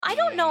I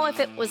don't know if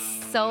it was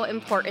so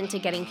important to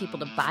getting people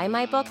to buy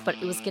my book, but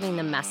it was getting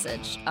the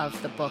message of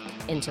the book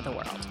into the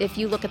world. If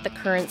you look at the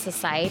current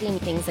society and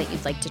things that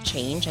you'd like to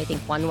change, I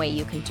think one way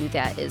you can do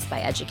that is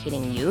by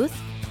educating youth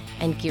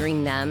and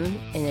gearing them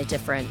in a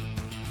different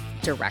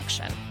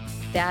direction.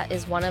 That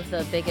is one of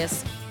the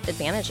biggest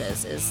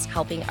advantages, is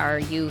helping our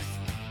youth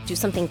do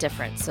something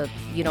different so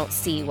you don't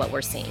see what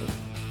we're seeing.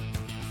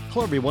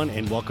 Hello, everyone,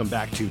 and welcome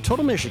back to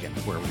Total Michigan,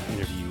 where we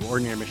interview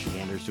ordinary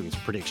Michiganders doing some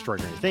pretty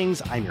extraordinary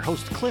things. I'm your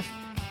host, Cliff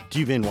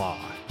Duvinois.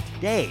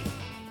 Today,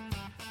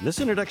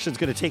 this introduction is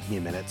going to take me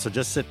a minute, so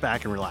just sit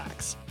back and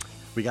relax.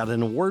 We got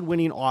an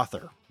award-winning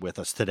author with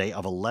us today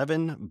of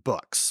 11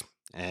 books,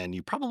 and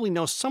you probably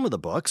know some of the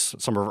books,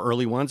 some of our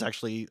early ones,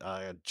 actually,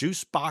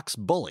 Juice Box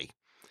Bully,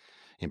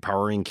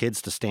 Empowering Kids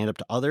to Stand Up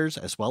to Others,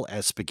 as well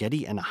as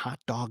Spaghetti and a Hot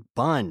Dog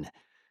Bun,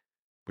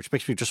 which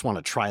makes me just want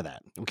to try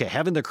that. Okay,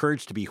 Having the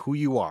Courage to Be Who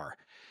You Are.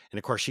 And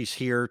of course, she's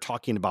here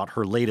talking about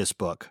her latest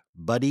book,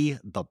 Buddy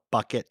the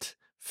Bucket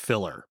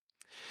Filler.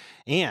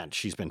 And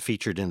she's been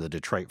featured in the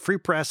Detroit Free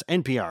Press,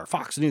 NPR,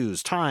 Fox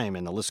News, Time,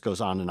 and the list goes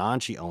on and on.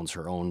 She owns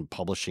her own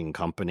publishing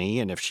company.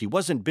 And if she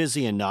wasn't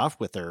busy enough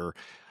with her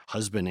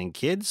husband and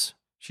kids,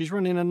 she's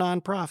running a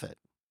nonprofit.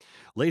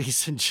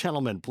 Ladies and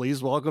gentlemen,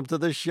 please welcome to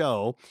the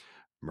show,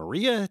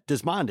 Maria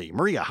Dismondy.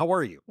 Maria, how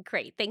are you?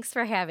 Great. Thanks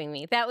for having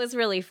me. That was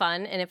really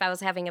fun. And if I was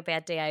having a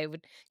bad day, I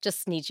would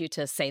just need you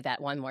to say that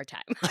one more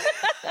time.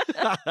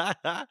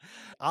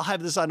 I'll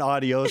have this on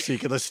audio so you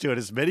can listen to it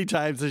as many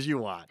times as you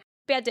want.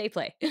 Bad day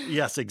play.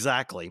 Yes,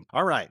 exactly.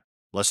 All right.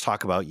 Let's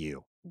talk about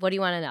you. What do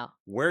you want to know?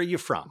 Where are you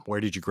from? Where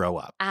did you grow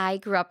up? I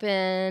grew up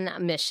in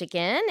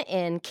Michigan,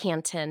 in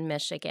Canton,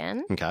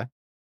 Michigan. Okay.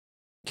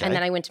 And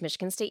then I went to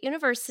Michigan State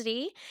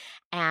University.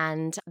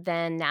 And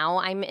then now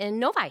I'm in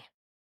Novi.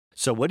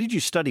 So what did you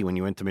study when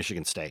you went to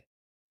Michigan State?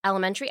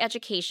 Elementary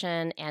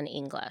education and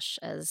English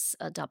as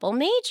a double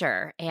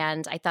major.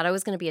 And I thought I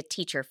was going to be a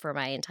teacher for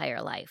my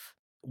entire life.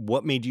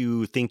 What made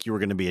you think you were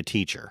going to be a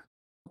teacher?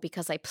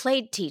 Because I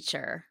played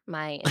teacher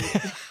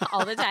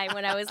all the time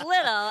when I was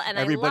little, and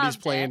Everybody's I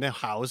loved playing it. a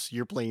house.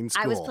 You're playing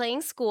school. I was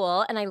playing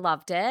school, and I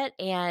loved it,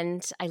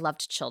 and I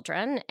loved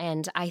children,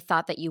 and I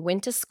thought that you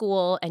went to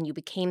school and you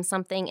became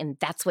something, and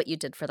that's what you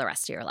did for the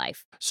rest of your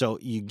life. So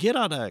you get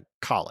out of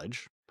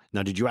college.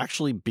 Now, did you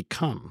actually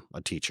become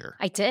a teacher?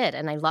 I did,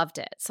 and I loved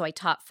it. So I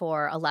taught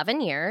for 11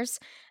 years,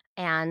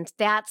 and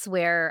that's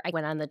where I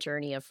went on the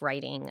journey of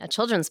writing a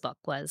children's book,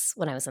 was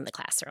when I was in the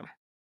classroom.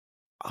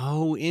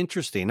 Oh,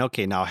 interesting.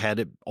 Okay, now had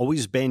it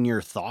always been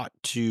your thought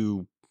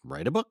to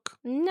write a book?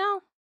 No,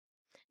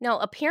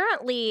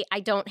 apparently I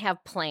don't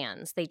have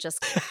plans. They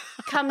just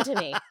come to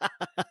me.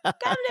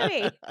 Come to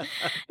me.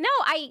 No,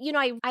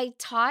 I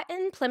taught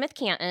in Plymouth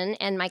Canton,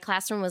 and my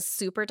classroom was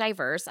super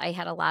diverse. I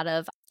had a lot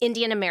of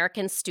Indian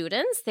American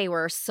students. They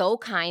were so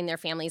kind. Their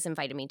families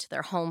invited me to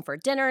their home for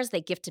dinners.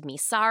 They gifted me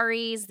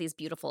saris, these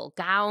beautiful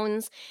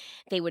gowns.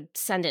 They would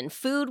send in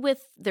food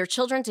with their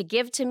children to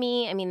give to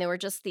me. I mean, they were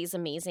just these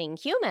amazing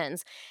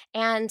humans.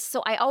 And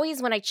so I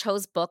always, when I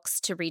chose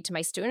books to read to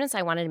my students,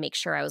 I wanted to make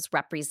sure I was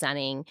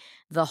representing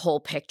the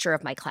whole picture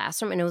of my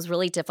classroom. And it was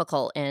really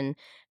difficult in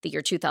the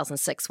year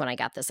 2006 when I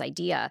got this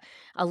idea.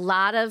 A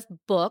lot of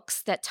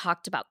books that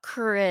talked about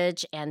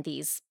courage and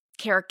these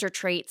character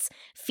traits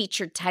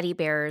featured teddy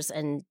bears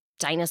and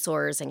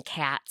dinosaurs and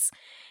cats.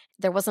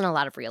 There wasn't a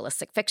lot of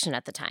realistic fiction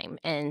at the time.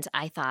 And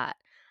I thought,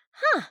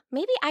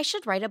 maybe I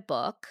should write a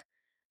book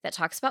that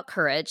talks about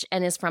courage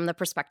and is from the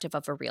perspective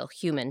of a real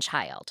human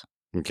child.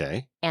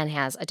 Okay. And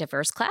has a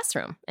diverse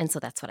classroom. And so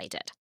that's what I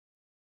did.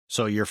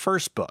 So your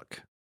first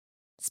book.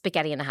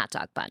 Spaghetti and a Hot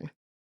Dog Bun.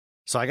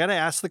 So I got to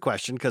ask the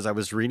question because I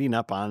was reading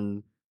up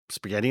on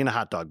Spaghetti and a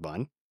Hot Dog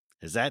Bun.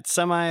 Is that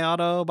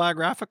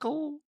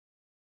semi-autobiographical?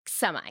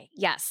 Semi,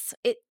 yes.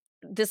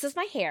 This is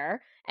my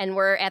hair, and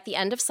we're at the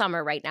end of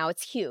summer right now.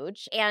 It's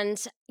huge.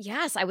 And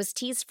yes, I was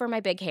teased for my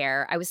big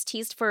hair. I was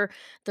teased for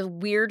the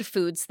weird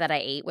foods that I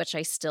ate, which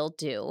I still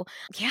do.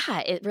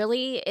 Yeah, it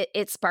really,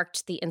 it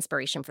sparked the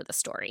inspiration for the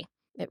story.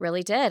 It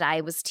really did.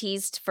 I was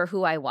teased for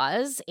who I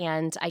was,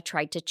 and I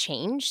tried to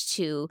change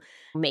to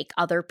make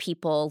other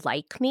people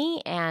like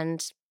me,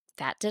 and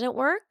that didn't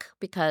work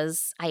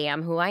because I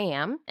am who I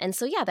am. And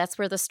so, yeah, that's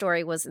where the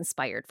story was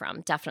inspired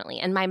from, definitely.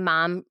 And my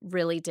mom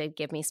really did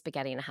give me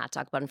spaghetti and a hot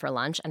dog bun for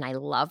lunch, and I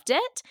loved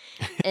it.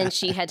 And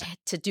she had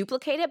to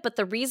duplicate it. But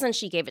the reason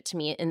she gave it to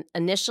me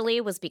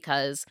initially was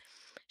because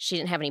she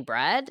didn't have any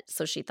bread.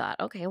 So she thought,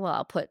 okay, well,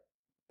 I'll put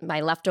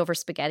my leftover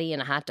spaghetti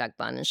in a hot dog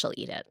bun and she'll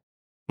eat it.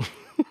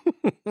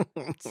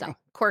 So,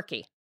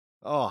 quirky.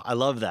 Oh, I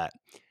love that.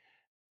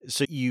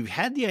 So you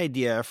had the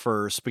idea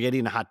for Spaghetti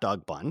and a Hot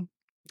Dog Bun.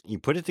 You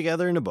put it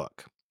together in a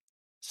book.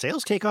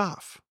 Sales take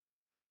off.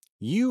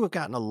 You have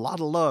gotten a lot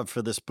of love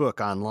for this book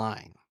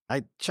online.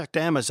 I checked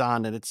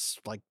Amazon and it's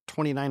like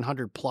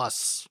 2,900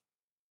 plus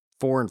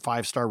 4- and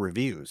 5-star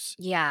reviews.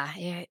 Yeah,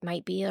 it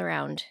might be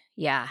around,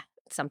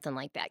 something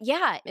like that.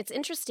 Yeah, it's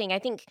interesting. I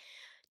think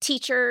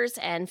teachers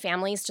and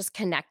families just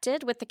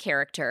connected with the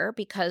character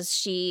because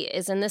she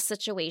is in this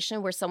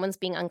situation where someone's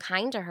being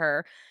unkind to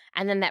her,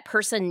 and then that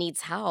person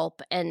needs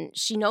help, and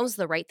she knows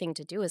the right thing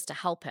to do is to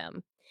help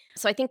him.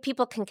 So I think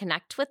people can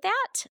connect with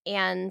that.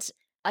 And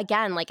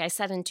again, like I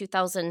said, in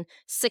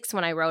 2006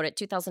 when I wrote it,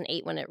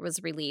 2008 when it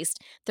was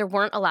released, there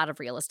weren't a lot of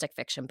realistic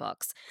fiction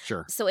books.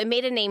 Sure. So it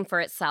made a name for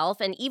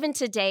itself. And even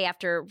today,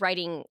 after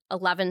writing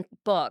 11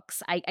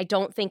 books, I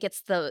don't think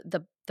it's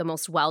the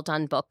most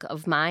well-done book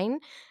of mine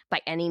by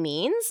any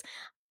means,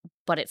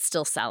 but it's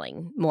still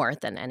selling more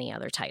than any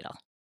other title.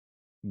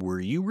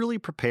 Were you really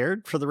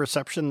prepared for the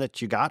reception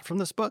that you got from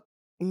this book?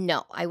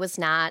 No, I was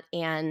not.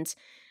 And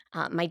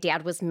my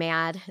dad was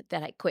mad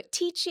that I quit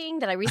teaching,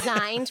 that I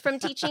resigned from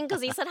teaching,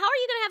 because he said, how are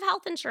you going to have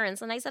health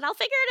insurance? And I said, I'll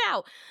figure it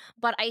out.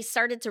 But I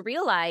started to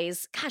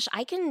realize, gosh,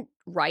 I can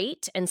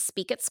write and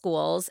speak at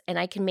schools, and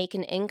I can make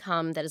an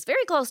income that is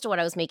very close to what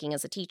I was making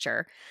as a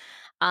teacher,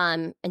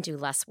 and do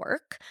less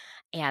work.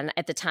 And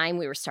at the time,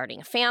 we were starting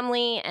a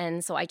family.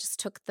 And so I just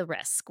took the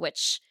risk,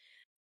 which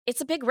it's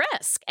a big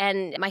risk.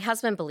 And my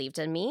husband believed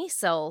in me,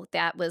 so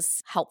that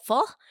was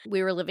helpful.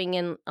 We were living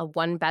in a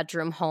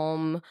 1-bedroom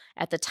home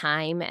at the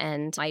time,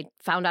 and I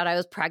found out I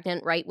was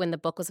pregnant right when the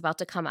book was about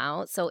to come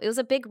out. So it was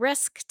a big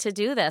risk to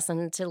do this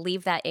and to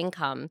leave that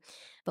income,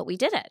 but we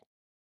did it.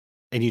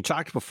 And you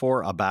talked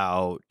before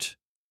about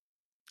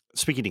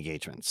speaking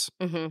engagements.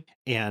 Mm-hmm.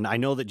 And I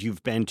know that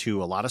you've been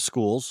to a lot of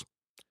schools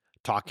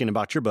talking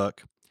about your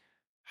book.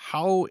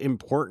 How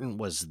important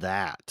was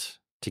that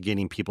to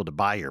getting people to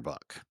buy your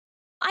book?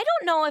 I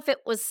don't know if it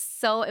was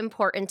so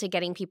important to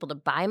getting people to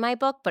buy my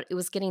book, but it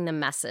was getting the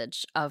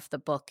message of the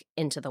book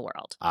into the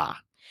world.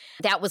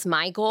 That was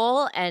my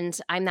goal, and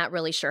I'm not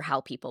really sure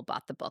how people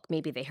bought the book.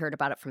 Maybe they heard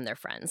about it from their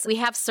friends. We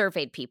have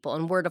surveyed people,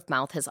 and word of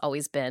mouth has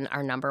always been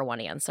our number one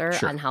answer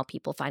on how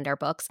people find our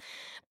books.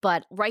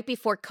 But right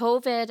before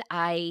COVID,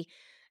 I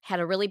had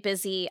a really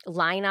busy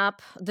lineup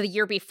the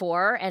year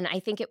before, and I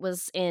think it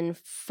was in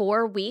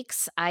 4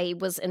 weeks, I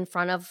was in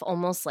front of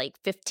almost like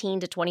 15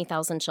 to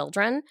 20,000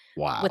 children.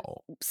 Wow. With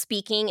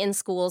speaking in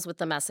schools with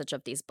the message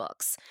of these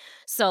books.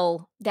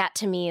 So that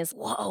to me is,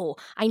 whoa,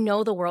 I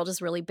know the world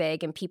is really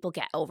big and people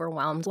get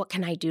overwhelmed. What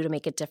can I do to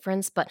make a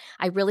difference? But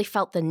I really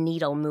felt the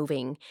needle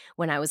moving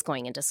when I was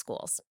going into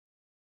schools.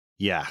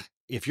 Yeah.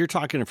 If you're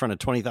talking in front of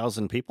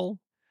 20,000 people,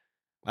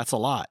 that's a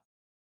lot.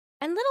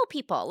 And little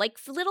people, like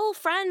little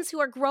friends who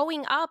are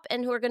growing up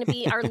and who are going to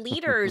be our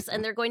leaders,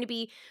 and they're going to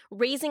be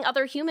raising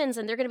other humans,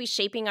 and they're going to be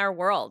shaping our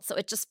world. So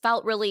it just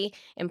felt really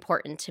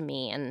important to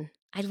me, and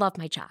I love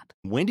my job.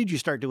 When did you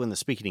start doing the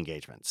speaking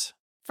engagements?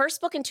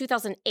 First book in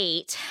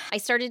 2008. I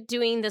started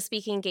doing the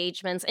speaking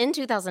engagements in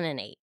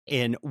 2008.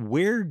 And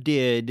where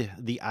did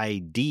the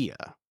idea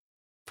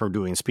for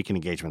doing speaking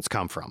engagements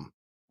come from?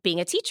 Being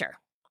a teacher.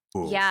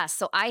 Ooh. Yeah,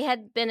 so I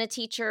had been a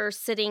teacher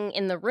sitting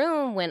in the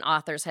room when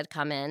authors had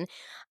come in.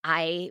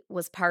 I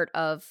was part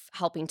of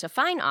helping to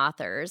find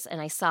authors, and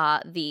I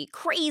saw the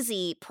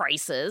crazy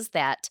prices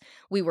that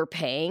we were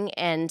paying,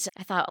 and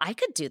I thought I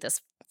could do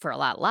this for a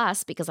lot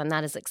less because I'm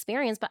not as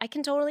experienced, but I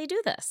can totally do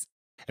this.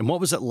 And what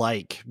was it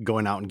like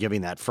going out and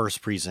giving that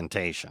first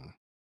presentation?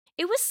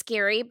 It was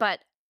scary, but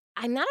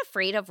I'm not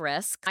afraid of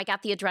risk. I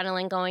got the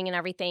adrenaline going and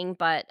everything,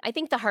 but I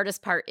think the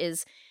hardest part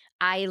is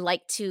I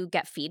like to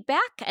get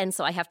feedback, and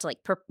so I have to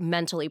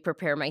mentally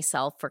prepare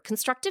myself for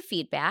constructive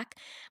feedback.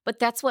 But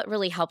that's what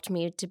really helped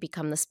me to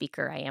become the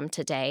speaker I am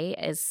today,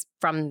 is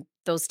from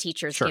those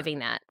teachers giving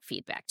that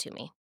feedback to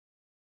me.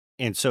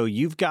 And so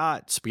you've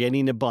got Spaghetti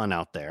in a Bun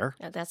out there.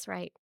 That's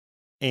right.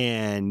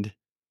 And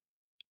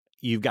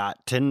you've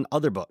got 10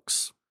 other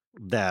books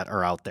that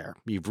are out there.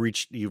 You've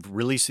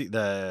released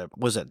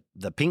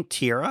the Pink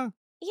Tiara?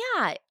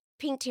 Yeah.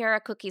 Pink Tiara,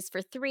 Cookies for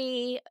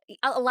Three.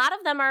 A lot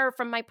of them are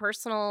from my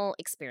personal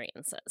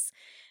experiences.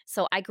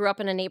 So I grew up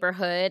in a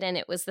neighborhood, and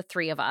it was the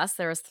three of us.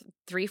 There was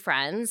 3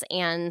 friends,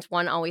 and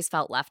one always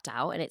felt left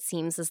out. And it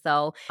seems as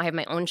though I have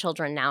my own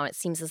children now. It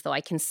seems as though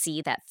I can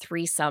see that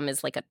threesome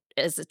is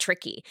a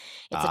tricky.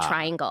 It's a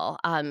triangle.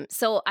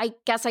 So I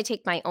guess I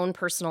take my own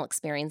personal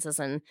experiences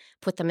and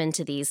put them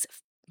into these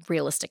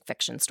realistic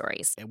fiction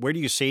stories. And where do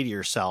you say to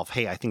yourself,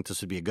 hey, I think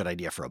this would be a good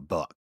idea for a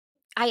book?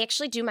 I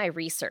actually do my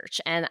research,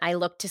 and I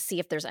look to see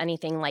if there's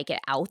anything like it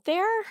out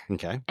there.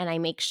 Okay. And I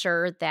make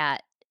sure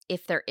that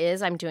if there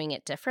is, I'm doing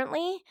it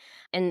differently.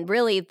 And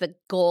really, the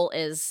goal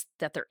is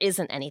that there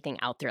isn't anything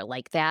out there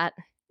like that.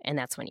 And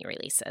that's when you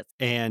release it.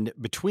 And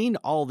between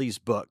all these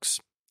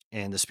books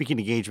and the speaking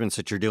engagements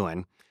that you're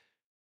doing,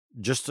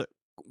 just a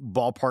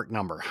ballpark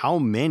number, how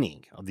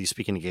many of these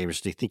speaking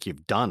engagements do you think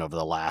you've done over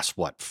the last,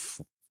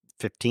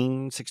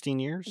 15, 16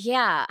 years?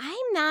 Yeah,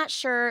 I'm not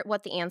sure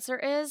what the answer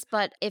is,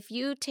 but if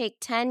you take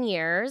 10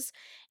 years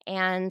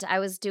and I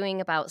was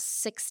doing about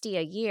 60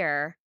 a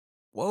year.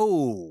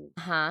 Whoa.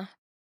 Huh.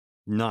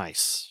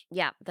 Nice.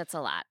 Yeah, that's a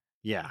lot.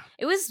 Yeah.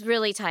 It was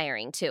really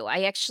tiring too.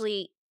 I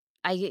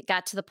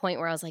got to the point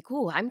where I was like,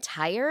 ooh, I'm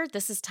tired.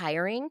 This is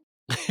tiring.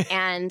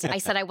 And I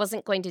said I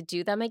wasn't going to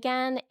do them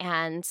again.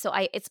 And so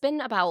it's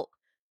been about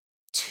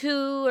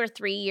 2 or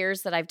 3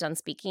 years that I've done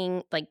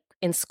speaking,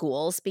 in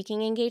school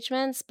speaking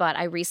engagements, but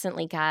I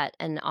recently got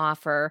an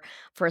offer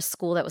for a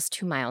school that was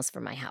 2 miles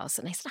from my house.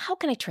 And I said, how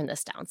can I turn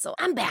this down? So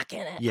I'm back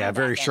in it. Yeah, I'm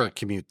very back in short it.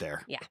 commute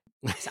there. Yeah.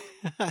 So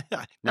I'm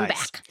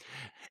Nice. back.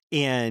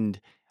 And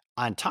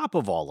on top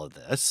of all of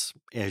this,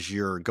 as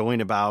you're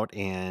going about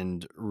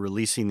and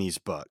releasing these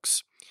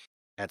books,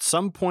 at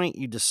some point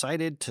you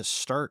decided to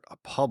start a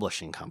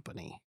publishing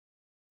company.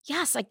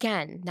 Yes,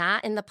 again,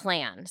 not in the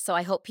plan. So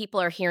I hope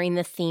people are hearing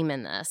the theme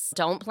in this.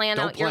 Don't plan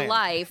Don't out your plan.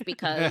 life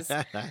because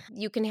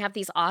you can have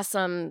these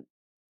awesome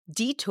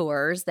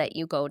detours that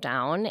you go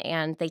down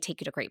and they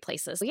take you to great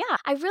places. So yeah,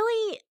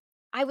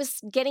 I was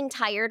getting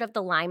tired of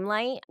the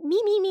limelight.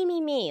 Me, me, me, me,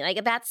 me.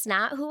 Like that's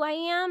not who I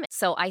am.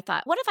 So I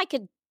thought, what if I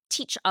could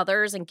teach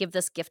others and give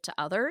this gift to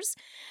others?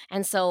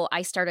 And so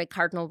I started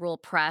Cardinal Rule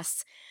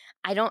Press.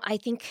 I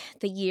think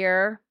the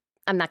year,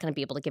 I'm not going to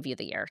be able to give you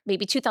the year,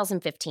 maybe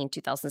 2015,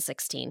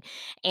 2016.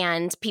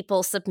 And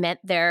people submit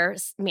their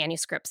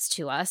manuscripts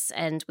to us,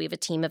 and we have a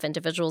team of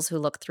individuals who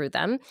look through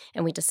them,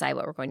 and we decide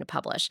what we're going to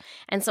publish.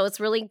 And so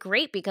it's really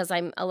great because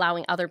I'm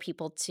allowing other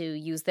people to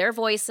use their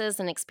voices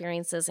and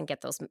experiences and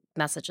get those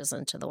messages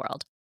into the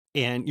world.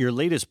 And your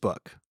latest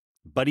book,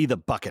 Buddy the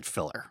Bucket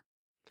Filler.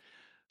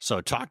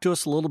 So talk to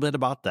us a little bit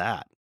about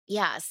that.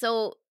 Yeah.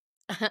 So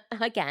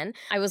again,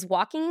 I was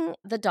walking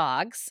the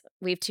dogs.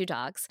 We have 2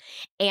 dogs.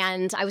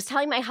 And I was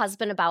telling my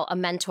husband about a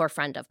mentor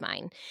friend of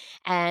mine.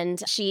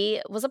 And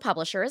she was a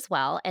publisher as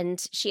well.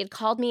 And she had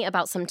called me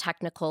about some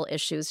technical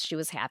issues she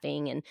was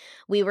having. And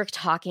we were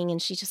talking,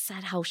 and she just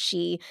said how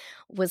she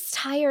was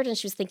tired and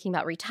she was thinking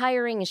about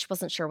retiring and she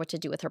wasn't sure what to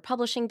do with her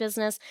publishing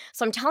business.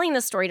 So I'm telling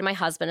this story to my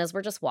husband as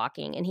we're just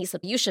walking. And he said,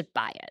 you should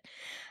buy it.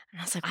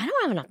 And I was like, I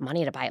don't have enough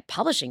money to buy a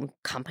publishing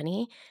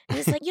company. And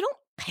he's like, you don't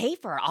pay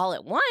for it all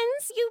at once.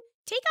 You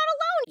take out a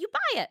loan, you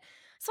buy it.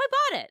 So I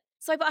bought it.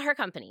 So I bought her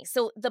company.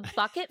 So the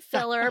Bucket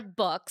Filler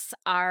books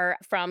are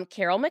from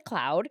Carol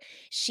McLeod.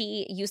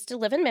 She used to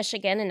live in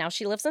Michigan and now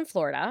she lives in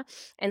Florida.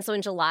 And so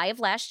in July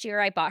of last year,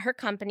 I bought her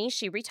company.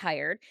 She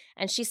retired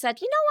and she said,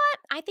 you know what?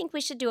 I think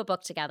we should do a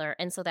book together.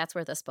 And so that's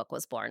where this book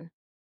was born.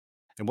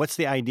 And what's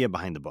the idea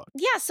behind the book?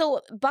 Yeah,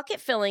 so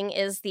bucket filling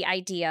is the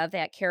idea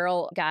that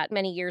Carol got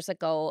many years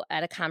ago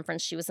at a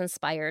conference. She was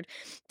inspired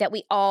that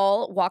we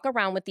all walk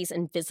around with these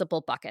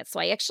invisible buckets. So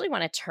I actually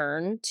want to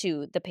turn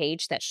to the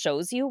page that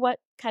shows you what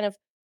kind of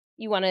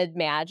you want to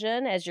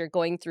imagine as you're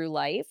going through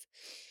life.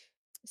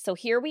 So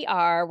here we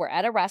are, we're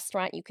at a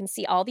restaurant. You can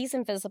see all these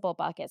invisible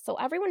buckets. So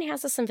everyone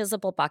has this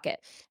invisible bucket,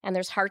 and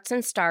there's hearts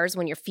and stars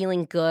when you're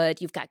feeling good.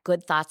 You've got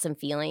good thoughts and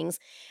feelings.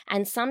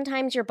 And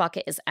sometimes your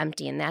bucket is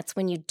empty, and that's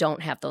when you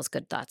don't have those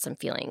good thoughts and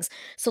feelings.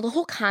 So the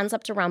whole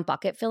concept around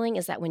bucket filling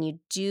is that when you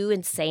do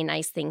and say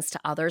nice things to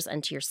others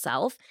and to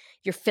yourself,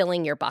 you're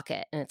filling your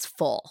bucket and it's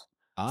full.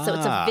 So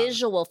it's a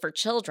visual for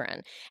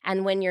children.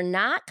 And when you're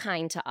not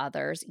kind to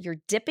others, you're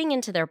dipping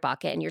into their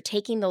bucket and you're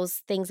taking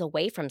those things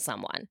away from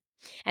someone.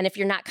 And if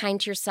you're not kind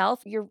to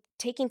yourself, you're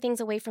taking things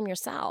away from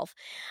yourself.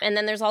 And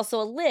then there's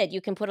also a lid. You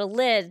can put a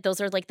lid.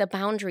 Those are like the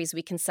boundaries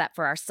we can set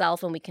for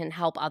ourselves, and we can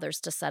help others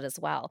to set as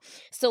well.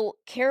 So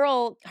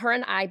Carol, her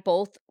and I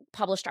both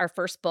published our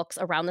first books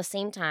around the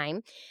same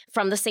time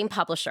from the same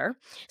publisher.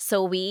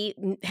 So we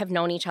have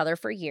known each other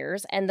for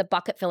years, and the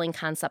bucket filling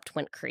concept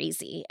went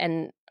crazy.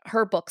 And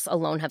her books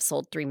alone have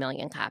sold 3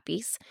 million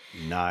copies.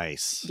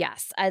 Nice.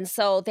 Yes. And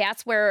so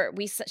that's where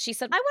she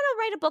said, I want to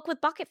write a book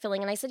with bucket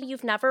filling. And I said,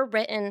 you've never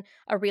written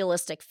a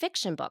realistic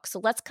fiction book. So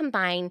let's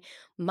combine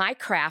my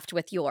craft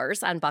with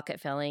yours on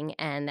bucket filling.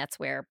 And that's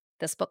where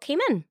this book came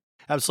in.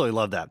 Absolutely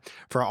love that.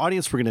 For our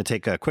audience, we're going to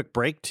take a quick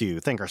break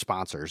to thank our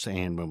sponsors.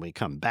 And when we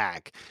come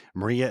back,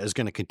 Maria is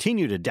going to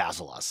continue to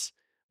dazzle us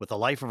with the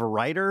life of a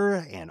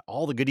writer and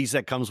all the goodies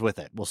that comes with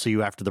it. We'll see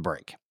you after the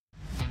break.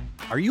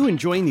 Are you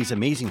enjoying these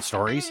amazing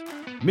stories?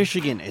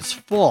 Michigan is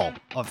full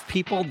of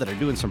people that are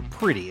doing some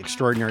pretty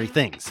extraordinary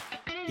things.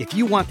 If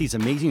you want these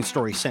amazing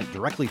stories sent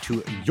directly to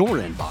your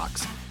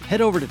inbox,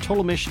 head over to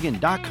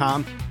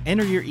totalmichigan.com,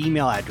 enter your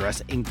email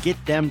address, and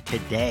get them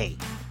today.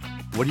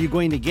 What are you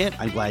going to get?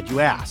 I'm glad you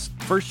asked.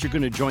 First, you're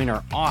going to join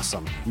our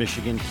awesome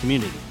Michigan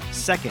community.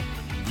 Second,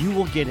 you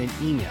will get an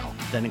email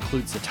that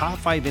includes the top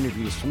 5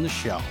 interviews from the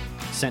show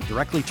sent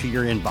directly to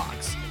your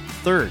inbox.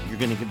 Third, you're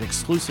going to get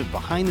exclusive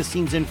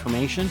behind-the-scenes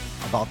information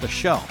about the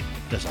show.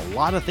 There's a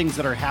lot of things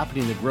that are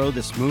happening to grow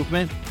this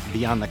movement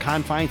beyond the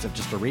confines of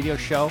just a radio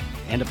show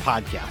and a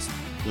podcast.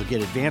 You'll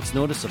get advance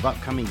notice of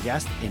upcoming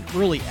guests and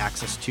early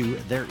access to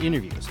their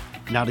interviews.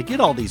 Now, to get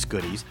all these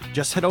goodies,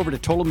 just head over to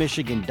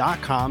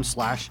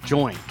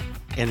totalmichigan.com/join.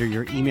 Enter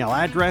your email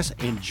address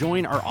and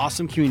join our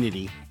awesome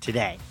community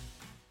today.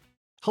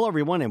 Hello,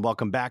 everyone, and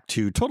welcome back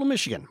to Total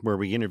Michigan, where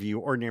we interview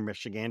ordinary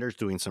Michiganders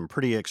doing some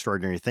pretty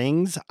extraordinary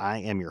things. I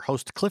am your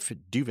host, Cliff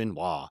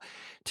Duvinois.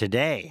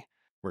 Today,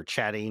 we're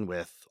chatting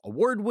with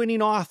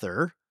award-winning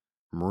author,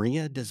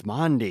 Maria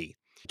Dismondy.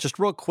 Just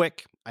real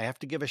quick, I have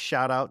to give a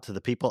shout out to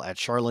the people at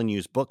Charlene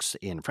Hughes Books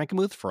in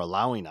Frankenmuth for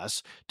allowing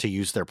us to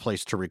use their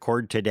place to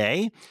record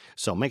today.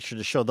 So make sure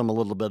to show them a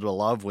little bit of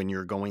love when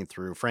you're going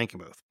through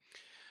Frankenmuth.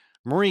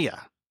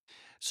 Maria,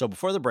 So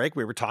before the break,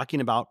 we were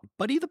talking about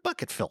Buddy the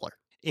Bucket Filler.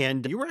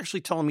 And you were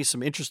actually telling me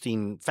some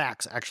interesting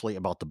facts actually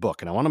about the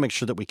book. And I want to make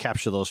sure that we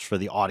capture those for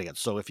the audience.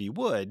 So if you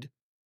would,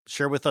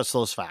 share with us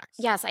those facts.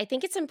 Yes, I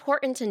think it's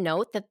important to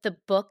note that the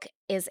book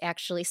is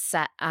actually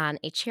set on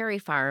a cherry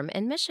farm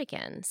in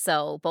Michigan.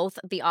 So both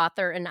the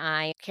author and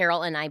I,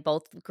 Carol and I,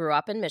 both grew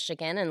up in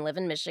Michigan and live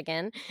in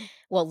Michigan.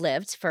 Well,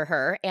 lived for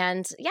her.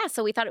 And yeah,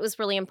 so we thought it was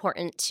really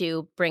important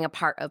to bring a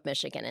part of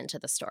Michigan into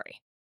the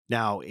story.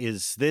 Now,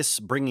 is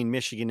this bringing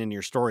Michigan into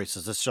your stories?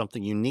 Is this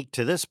something unique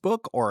to this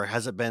book, or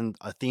has it been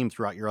a theme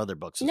throughout your other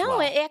books as well? No,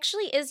 it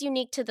actually is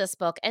unique to this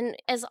book. And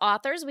as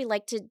authors, we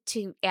like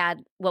to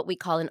add what we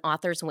call an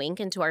author's wink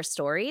into our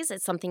stories.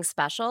 It's something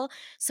special.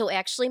 So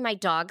actually, my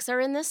dogs are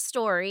in this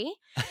story.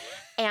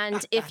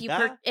 And if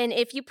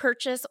you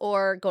purchase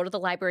or go to the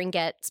library and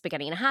get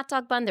spaghetti and a hot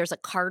dog bun, there's a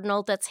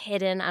cardinal that's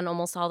hidden on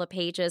almost all the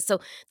pages.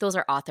 So those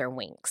are author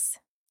winks.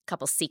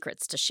 Couple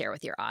secrets to share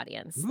with your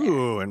audience.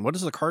 Ooh, and what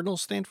does the cardinal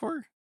stand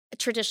for?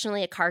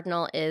 Traditionally, a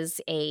cardinal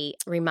is a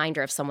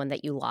reminder of someone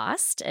that you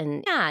lost.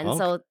 And Okay.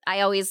 so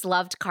I always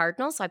loved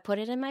cardinals, so I put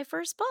it in my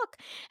first book,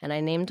 and I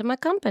named my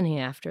company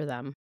after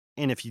them.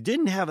 And if you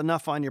didn't have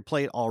enough on your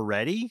plate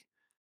already,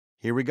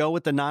 here we go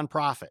with the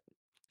nonprofit.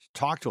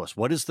 Talk to us.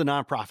 What is the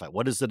nonprofit?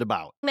 What is it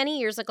about? Many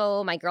years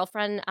ago, my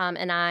girlfriend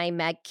and I,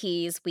 Meg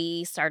Keys,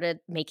 we started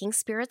making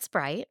spirits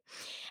bright.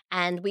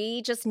 And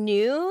we just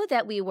knew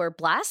that we were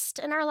blessed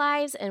in our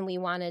lives and we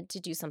wanted to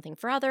do something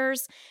for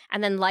others.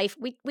 And then life,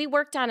 we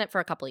worked on it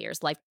for a couple of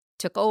years. Life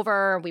took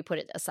over, we put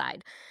it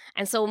aside.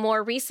 And so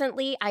more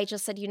recently, I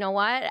just said, you know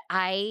what?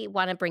 I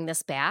want to bring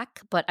this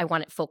back, but I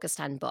want it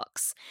focused on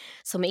books.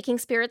 So Making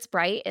Spirits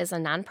Bright is a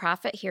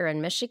nonprofit here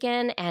in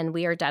Michigan, and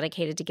we are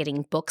dedicated to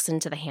getting books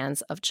into the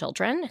hands of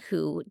children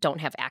who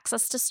don't have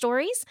access to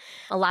stories.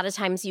 A lot of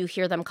times you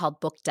hear them called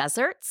book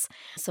deserts.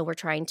 So we're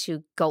trying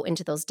to go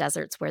into those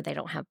deserts where they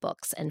don't have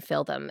books and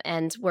fill them.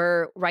 And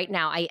we're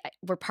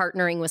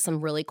partnering with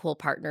some really cool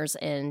partners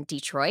in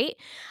Detroit,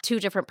 2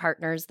 different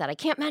partners that I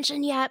can't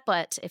mention yet,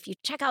 but if you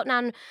check out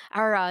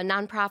our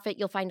nonprofit,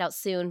 you'll find out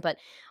soon. But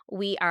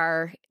we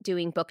are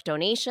doing book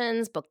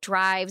donations, book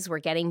drives. We're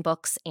getting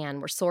books and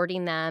we're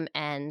sorting them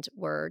and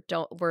we're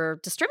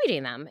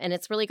distributing them. And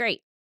it's really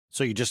great.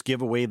 So you just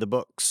give away the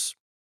books.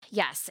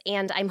 Yes.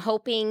 And I'm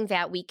hoping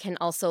that we can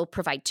also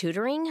provide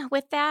tutoring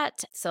with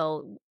that.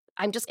 So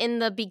I'm just in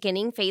the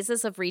beginning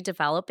phases of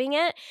redeveloping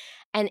it.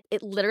 And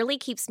it literally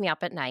keeps me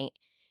up at night.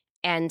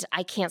 And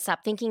I can't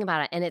stop thinking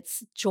about it. And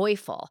it's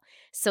joyful.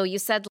 So you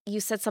said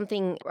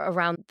something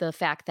around the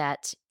fact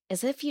that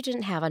as if you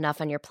didn't have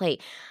enough on your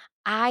plate.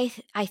 I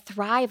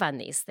thrive on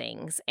these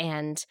things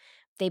and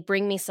they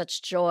bring me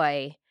such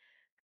joy.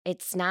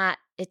 It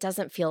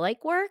doesn't feel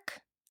like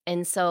work.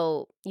 And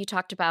so you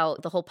talked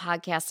about the whole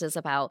podcast is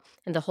about,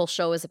 and the whole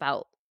show is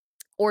about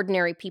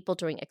ordinary people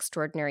doing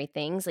extraordinary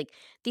things. Like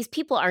these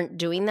people aren't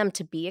doing them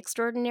to be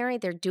extraordinary.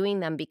 They're doing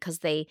them because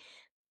they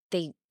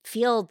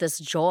feel this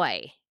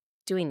joy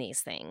doing these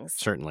things.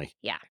 Certainly.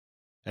 Yeah.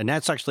 And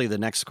that's actually the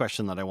next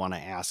question that I want to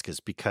ask is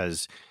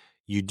because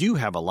you do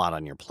have a lot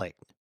on your plate.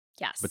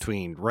 Yes.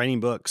 Between writing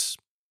books,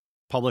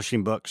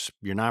 publishing books,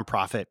 your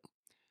nonprofit,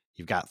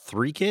 you've got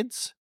 3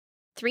 kids?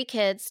 3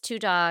 kids, 2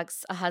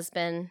 dogs, a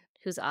husband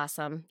who's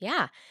awesome.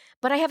 Yeah.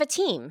 But I have a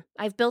team.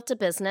 I've built a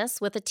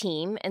business with a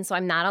team, and so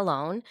I'm not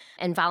alone,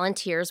 and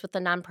volunteers with the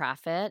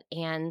nonprofit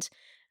and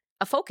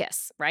a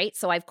focus, right?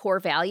 So I have core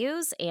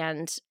values,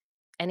 and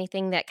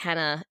anything that kind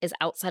of is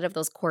outside of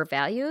those core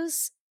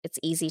values, it's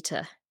easy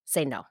to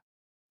say no.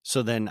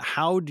 So then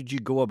how did you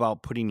go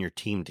about putting your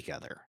team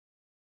together?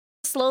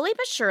 Slowly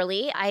but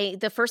surely,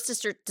 the first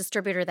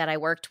distributor that I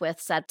worked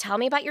with said, tell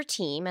me about your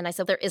team. And I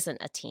said, there isn't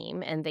a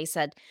team. And they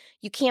said,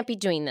 you can't be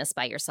doing this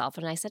by yourself.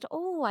 And I said,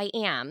 oh, I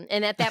am.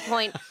 And at that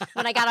point,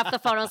 when I got off the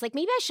phone, I was like,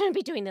 maybe I shouldn't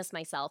be doing this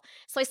myself.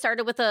 So I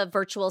started with a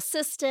virtual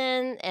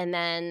assistant and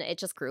then it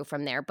just grew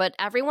from there. But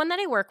everyone that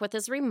I work with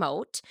is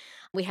remote.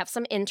 We have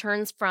some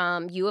interns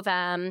from U of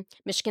M,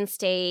 Michigan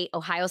State,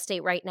 Ohio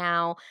State right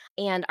now.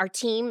 And our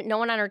team, no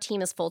one on our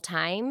team is full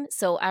time.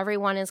 So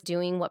everyone is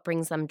doing what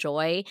brings them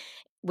joy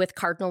with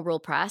Cardinal Rule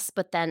Press,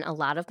 but then a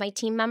lot of my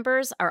team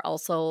members are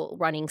also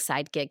running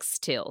side gigs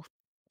too,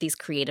 these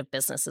creative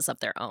businesses of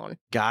their own.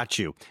 Got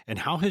you. And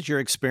how has your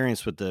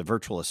experience with the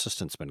virtual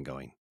assistants been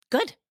going?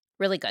 Good.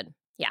 Really good.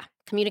 Yeah.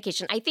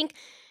 Communication. I think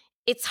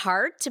it's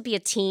hard to be a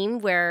team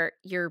where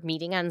you're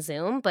meeting on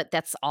Zoom, but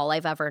that's all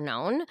I've ever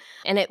known.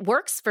 And it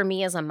works for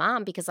me as a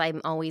mom because I'm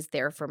always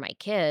there for my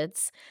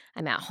kids.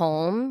 I'm at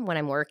home when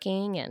I'm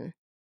working. And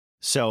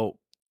so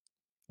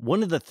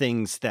one of the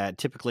things that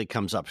typically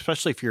comes up,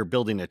 especially if you're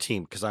building a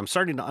team, because I'm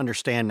starting to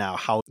understand now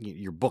how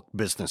your book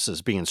business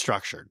is being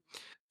structured.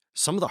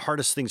 Some of the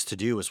hardest things to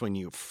do is when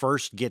you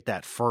first get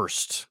that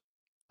first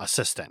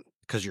assistant,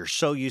 because you're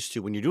so used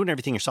to when you're doing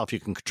everything yourself, you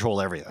can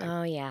control everything.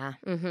 Oh, yeah.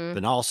 Mm-hmm.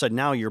 Then all of a sudden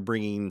now you're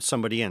bringing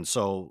somebody in.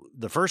 So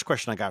the first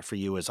question I got for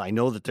you is, I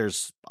know that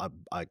there's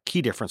a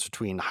key difference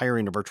between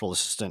hiring a virtual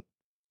assistant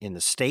in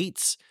the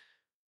States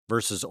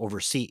versus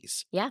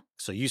overseas. Yeah.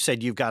 So you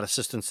said you've got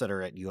assistants that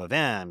are at U of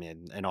M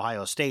and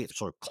Ohio State.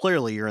 So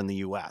clearly you're in the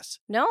U.S.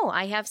 No,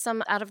 I have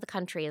some out of the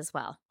country as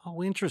well.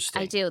 Oh,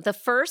 interesting. I do. The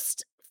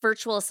first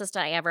virtual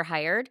assistant I ever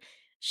hired,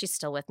 she's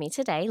still with me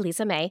today,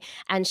 Lisa May,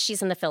 and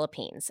she's in the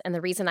Philippines. And the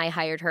reason I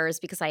hired her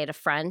is because I had a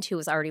friend who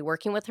was already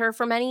working with her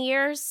for many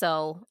years.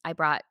 So I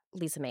brought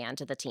Lisa May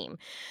onto the team.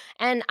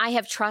 And I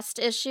have trust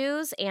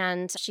issues,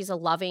 and she's a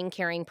loving,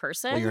 caring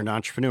person. Well, you're an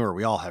entrepreneur.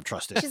 We all have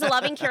trust issues. She's a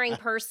loving, caring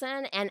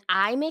person, and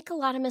I make a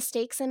lot of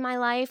mistakes in my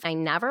life. I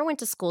never went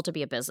to school to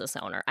be a business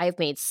owner. I've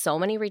made so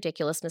many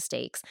ridiculous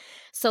mistakes.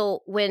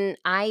 So when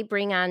I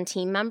bring on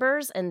team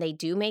members and they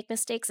do make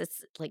mistakes,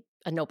 it's like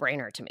a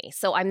no-brainer to me.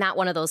 So I'm not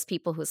one of those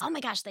people who's, oh my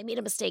gosh, they made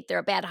a mistake, they're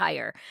a bad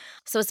hire.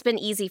 So it's been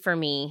easy for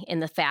me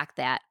in the fact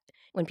that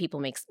when people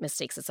make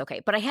mistakes, it's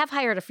okay. But I have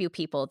hired a few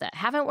people that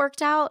haven't worked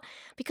out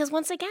because,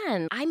 once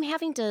again, I'm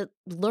having to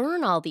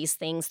learn all these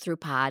things through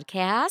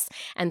podcasts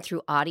and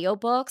through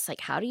audiobooks.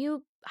 Like,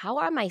 how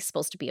am I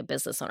supposed to be a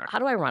business owner? How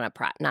do I run a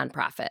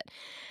nonprofit?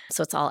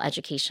 So it's all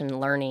education,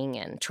 learning,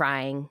 and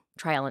trial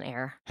and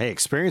error. Hey,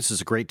 experience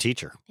is a great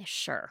teacher. Yeah,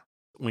 sure.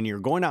 When you're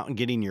going out and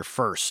getting your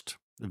first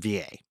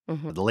VA,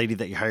 the lady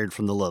that you hired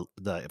from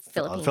the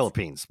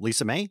Philippines,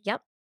 Lisa May?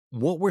 Yep.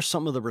 What were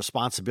some of the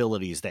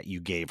responsibilities that you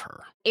gave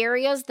her?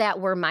 Areas that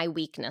were my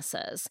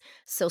weaknesses.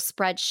 So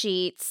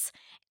spreadsheets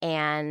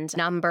and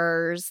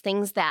numbers,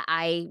 things that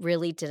I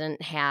really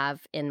didn't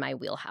have in my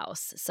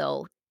wheelhouse.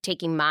 So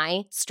taking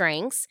my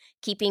strengths,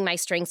 keeping my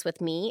strengths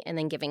with me, and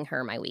then giving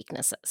her my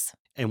weaknesses.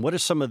 And what are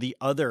some of the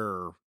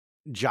other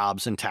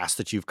jobs and tasks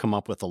that you've come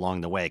up with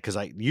along the way? Because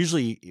I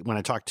usually, when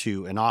I talk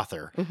to an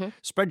author,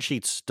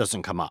 spreadsheets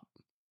doesn't come up.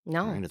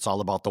 No. Right? It's all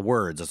about the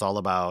words. It's all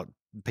about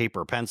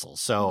paper, pencil.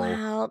 So,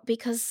 well,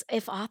 because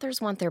if authors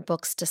want their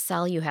books to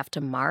sell, you have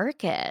to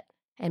market.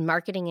 And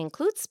marketing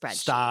includes spreadsheets.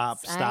 Stop.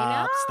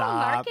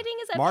 Marketing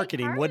is a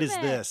big part what of is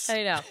it. this?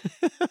 I know.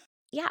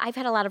 Yeah, I've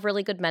had a lot of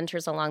really good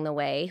mentors along the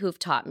way who've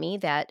taught me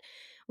that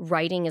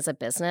writing is a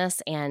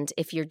business. And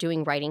if you're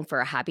doing writing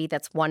for a hobby,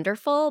 that's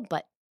wonderful,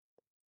 but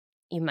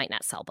you might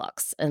not sell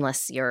books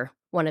unless you're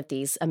one of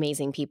these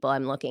amazing people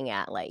I'm looking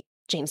at, like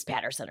James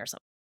Patterson or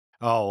something.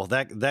 Oh,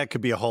 that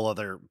could be a whole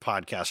other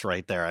podcast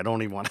right there. I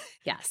don't even want to.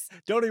 Yes.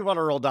 Don't even want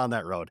to roll down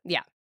that road.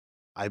 Yeah.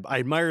 I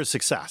admire his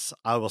success.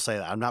 I will say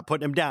that. I'm not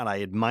putting him down.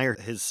 I admire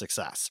his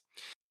success.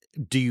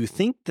 Do you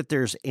think that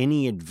there's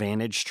any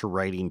advantage to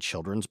writing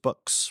children's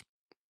books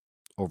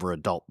over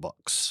adult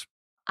books?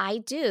 I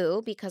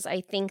do, because I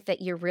think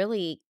that you're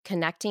really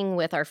connecting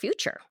with our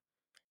future.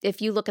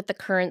 If you look at the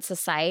current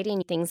society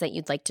and things that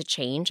you'd like to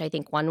change, I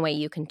think one way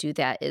you can do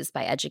that is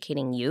by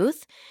educating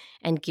youth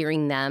and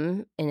gearing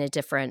them in a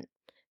different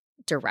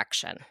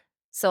direction.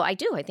 So I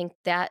do. I think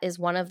that is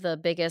one of the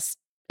biggest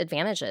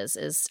advantages,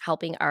 is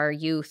helping our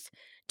youth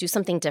do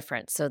something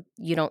different so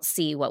you don't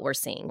see what we're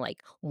seeing,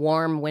 like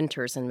warm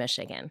winters in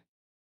Michigan.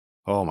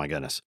 Oh, my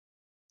goodness.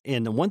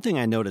 And the one thing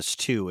I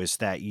noticed, too, is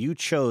that you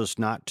chose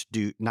not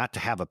to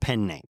have a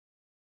pen name.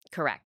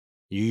 Correct.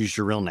 You used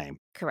your real name.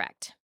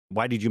 Correct.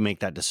 Why did you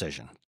make that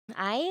decision?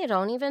 I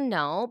don't even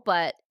know,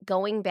 but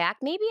going back,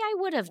 maybe I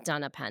would have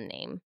done a pen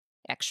name,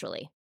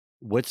 actually.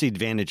 What's the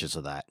advantages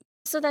of that?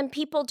 So then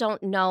people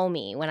don't know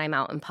me when I'm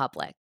out in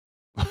public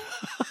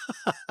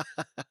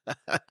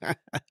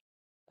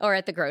or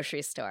at the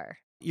grocery store.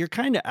 You're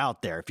kind of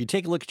out there. If you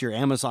take a look at your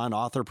Amazon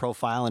author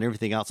profile and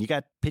everything else, you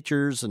got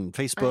pictures and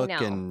Facebook.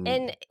 I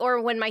know.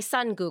 Or when my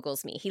son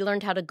Googles me, he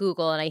learned how to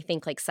Google, and I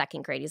think like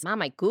second grade, he's, Mom,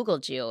 I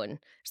Googled you, and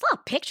there's a lot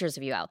of pictures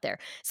of you out there.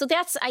 So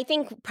that's, I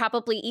think,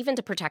 probably even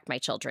to protect my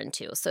children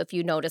too. So if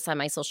you notice on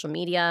my social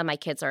media, my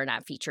kids are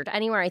not featured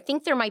anywhere. I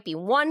think there might be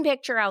one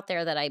picture out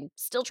there that I'm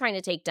still trying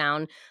to take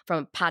down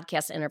from a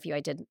podcast interview I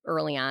did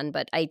early on,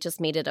 but I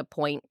just made it a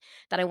point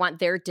that I want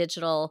their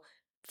digital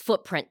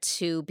footprint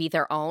to be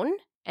their own.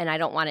 And I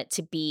don't want it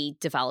to be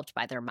developed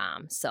by their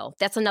mom. So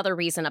that's another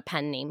reason a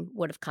pen name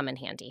would have come in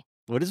handy.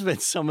 What has been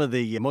some of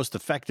the most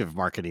effective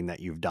marketing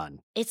that you've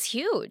done? It's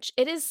huge.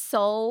 It is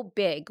so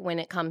big when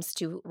it comes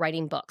to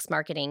writing books,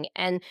 marketing.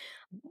 And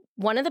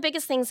one of the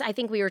biggest things I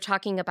think we were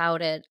talking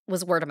about it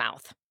was word of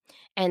mouth.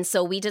 And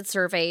so we did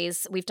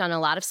surveys. We've done a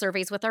lot of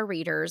surveys with our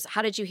readers.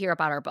 How did you hear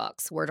about our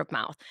books? Word of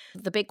mouth.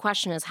 The big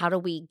question is, how do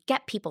we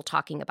get people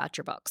talking about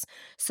your books?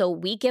 So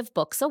we give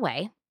books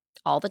away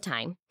all the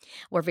time.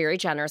 We're very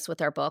generous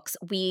with our books.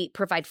 We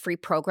provide free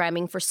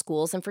programming for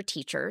schools and for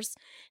teachers.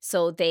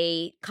 So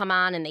they come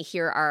on and they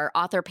hear our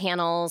author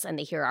panels and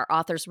they hear our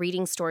authors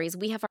reading stories.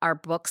 We have our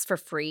books for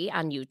free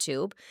on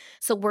YouTube.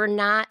 So we're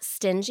not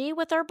stingy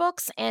with our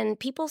books, and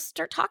people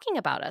start talking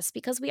about us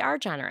because we are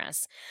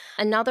generous.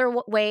 Another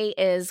way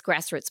is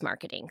grassroots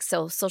marketing.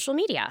 So social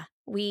media.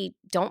 We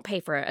don't pay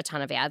for a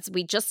ton of ads.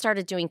 We just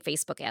started doing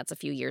Facebook ads a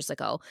few years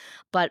ago.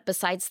 But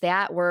besides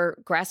that, we're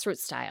grassroots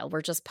style.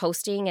 We're just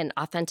posting and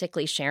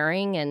authentically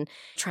sharing and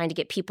trying to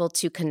get people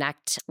to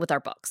connect with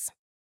our books.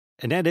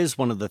 And that is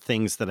one of the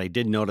things that I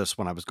did notice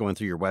when I was going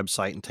through your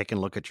website and taking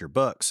a look at your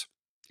books,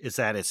 is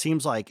that it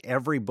seems like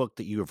every book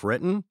that you have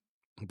written,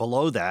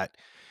 below that,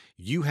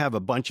 you have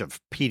a bunch of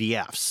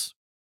PDFs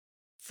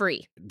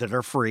Free. that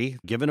are free,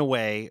 given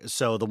away.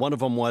 So the one of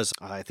them was,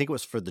 I think it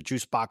was for the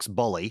Juice Box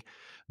Bully.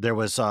 There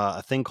was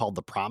a thing called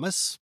The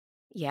Promise.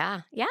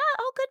 Yeah. Yeah.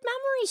 Oh, good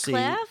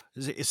memory,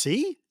 Cliff.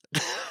 See?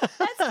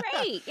 That's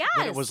great. Yes.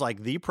 But it was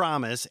like The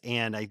Promise,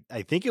 and I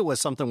think it was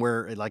something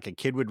where like a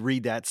kid would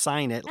read that,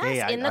 sign it. Yes,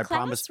 Hey, in the I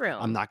promise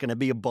classroom. I'm not going to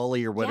be a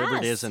bully or whatever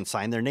it is, Yes. and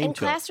sign their name And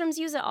to it. classrooms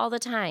use it all the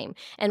time.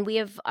 And we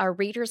have our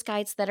reader's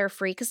guides that are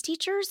free because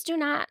teachers do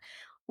not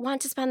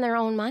want to spend their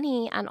own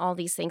money on all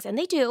these things. And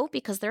they do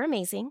because they're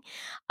amazing.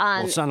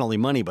 Well, it's not only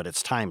money, but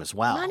it's time as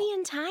well. Money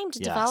and time to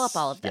Yes, develop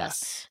all of this.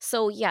 yes.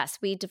 So yes,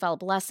 we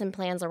develop lesson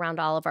plans around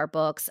all of our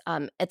books.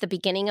 At the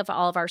beginning of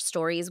all of our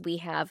stories, we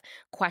have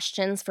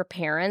questions for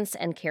parents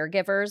and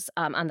caregivers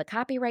on the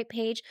copyright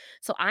page.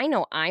 So I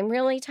know I'm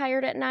really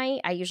tired at night.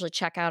 I usually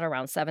check out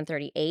around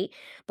 7:38.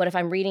 But if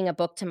I'm reading a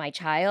book to my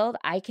child,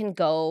 I can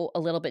go a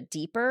little bit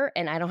deeper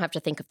and I don't have to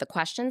think of the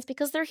questions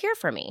because they're here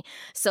for me.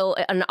 So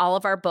in all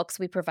of our books,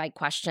 we provide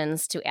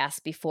questions to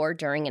ask before,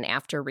 during, and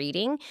after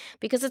reading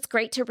because it's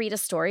great to read a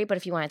story, but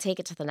if you want to take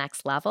it to the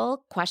next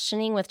level,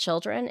 questioning with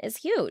children is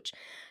huge.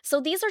 So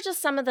these are just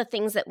some of the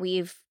things that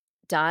we've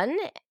done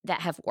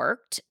that have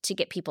worked to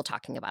get people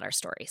talking about our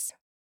stories.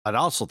 I'd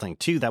also think,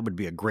 too, that would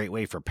be a great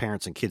way for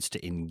parents and kids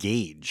to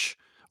engage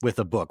with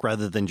a book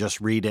rather than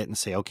just read it and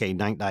say, okay,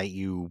 night,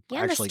 you Yeah,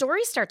 actually... and the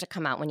stories start to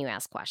come out when you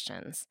ask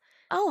questions.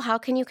 Oh, how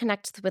can you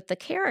connect with the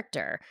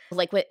character?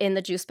 Like in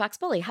the Juice Box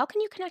Bully, how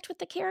can you connect with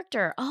the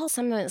character? Oh,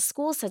 someone at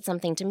school said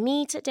something to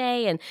me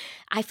today, and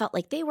I felt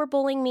like they were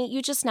bullying me.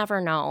 You just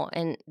never know.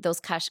 And those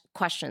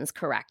questions,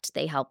 correct,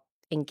 they help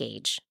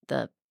engage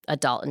the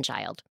adult and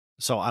child.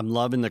 So I'm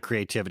loving the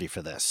creativity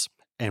for this.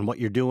 And what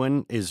you're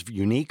doing is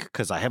unique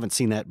because I haven't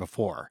seen that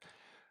before.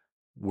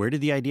 Where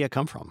did the idea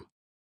come from?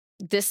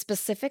 This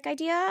specific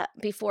idea,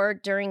 before,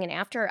 during, and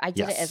after, I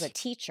did it as Yes. a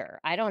teacher.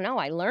 I don't know.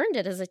 I learned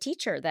it as a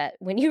teacher that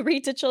when you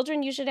read to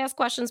children, you should ask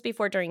questions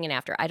before, during, and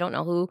after. I don't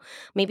know who.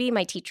 Maybe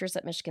my teachers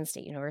at Michigan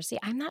State University.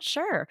 I'm not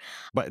sure.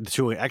 But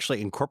to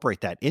actually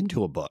incorporate that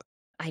into a book.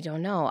 I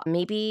don't know.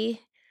 Maybe.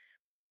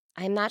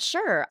 I'm not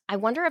sure. I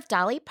wonder if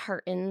Dolly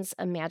Parton's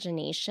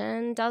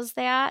imagination does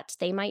that.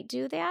 They might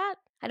do that.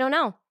 I don't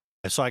know.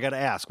 So I got to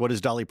ask, what is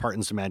Dolly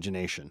Parton's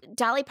imagination?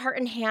 Dolly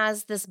Parton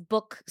has this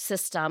book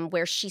system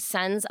where she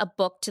sends a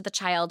book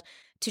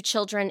to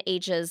children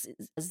ages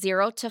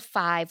 0 to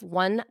 5,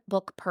 one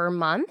book per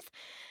month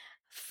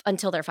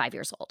until they're 5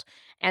 years old.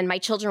 And my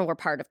children were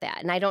part of that.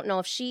 And I don't know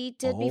if she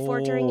did before,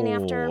 during, and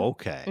after.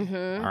 Okay.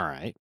 Mhm. All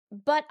right.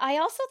 But I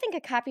also think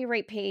a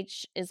copyright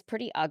page is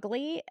pretty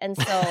ugly. And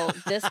so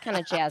this kind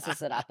of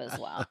jazzes it up as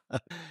well.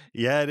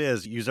 Yeah, it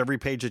is. Use every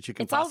page that you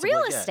can It's all possibly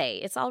real get.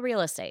 estate. It's all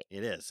real estate.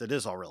 It is. It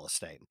is all real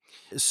estate.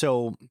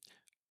 So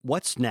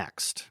what's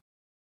next?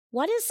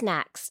 What is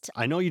next?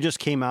 I know you just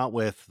came out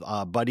with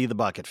Buddy the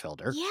Bucket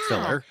Filler.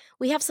 Yeah.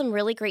 We have some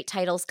really great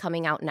titles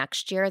coming out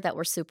next year that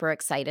we're super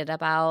excited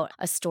about.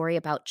 A story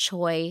about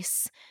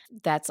choice.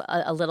 That's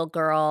a little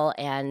girl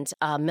and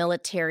a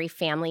military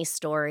family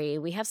story.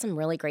 We have some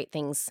really great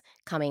things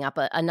coming up.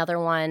 Another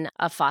one,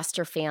 a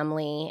foster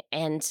family.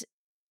 And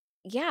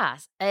yeah,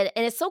 and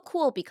it's so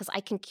cool because I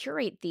can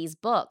curate these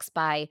books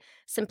by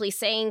simply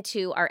saying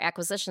to our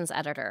acquisitions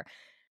editor,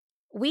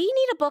 we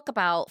need a book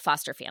about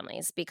foster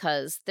families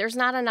because there's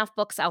not enough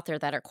books out there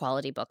that are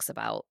quality books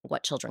about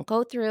what children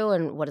go through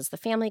and what does the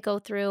family go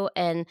through.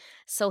 And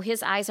so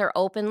his eyes are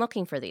open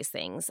looking for these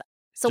things.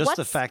 So just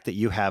the fact that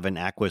you have an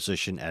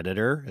acquisition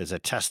editor is a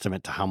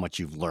testament to how much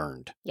you've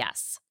learned.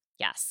 Yes.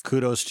 Yes.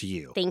 Kudos to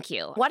you. Thank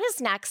you. What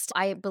is next?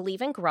 I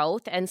believe in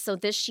growth. And so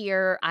this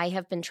year I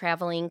have been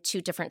traveling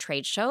to different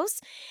trade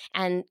shows.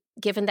 And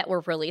given that we're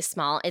really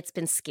small, it's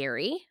been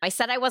scary. I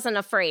said I wasn't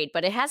afraid,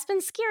 but it has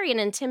been scary and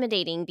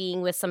intimidating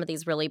being with some of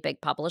these really big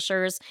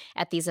publishers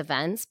at these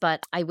events.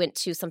 But I went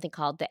to something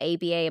called the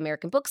ABA,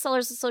 American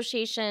Booksellers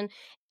Association,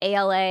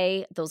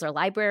 ALA. Those are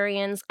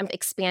librarians. I'm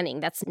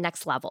expanding. That's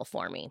next level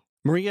for me.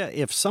 Maria,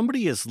 if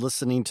somebody is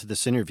listening to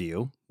this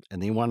interview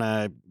and they want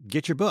to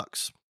get your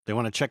books, they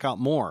want to check out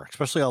more,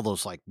 especially all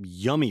those like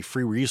yummy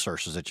free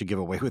resources that you give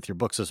away with your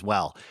books as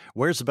well,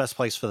 where's the best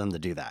place for them to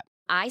do that?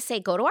 I say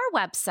go to our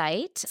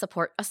website,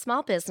 support a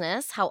small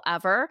business.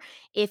 However,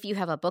 if you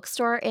have a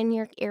bookstore in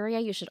your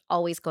area, you should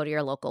always go to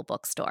your local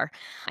bookstore.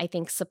 I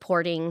think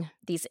supporting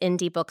these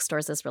indie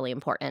bookstores is really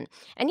important.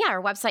 And yeah,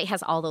 our website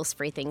has all those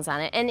free things on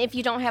it. And if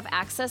you don't have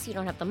access, you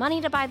don't have the money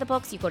to buy the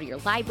books, you go to your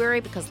library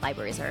because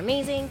libraries are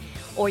amazing,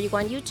 or you go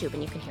on YouTube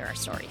and you can hear our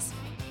stories.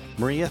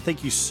 Maria,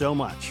 thank you so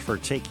much for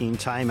taking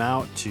time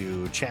out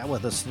to chat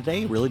with us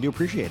today. Really do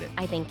appreciate it.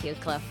 I thank you,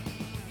 Cliff.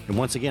 And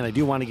once again, I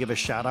do want to give a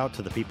shout out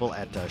to the people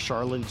at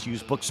Charlotte's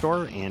Used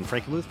Bookstore and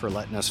Frankenmuth for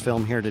letting us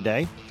film here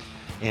today.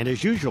 And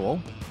as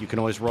usual, you can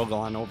always roll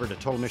on over to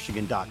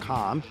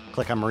totalmichigan.com,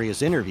 click on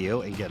Maria's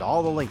interview, and get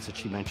all the links that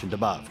she mentioned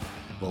above.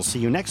 We'll see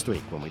you next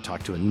week when we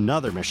talk to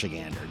another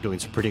Michigander doing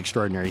some pretty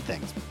extraordinary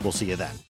things. We'll see you then.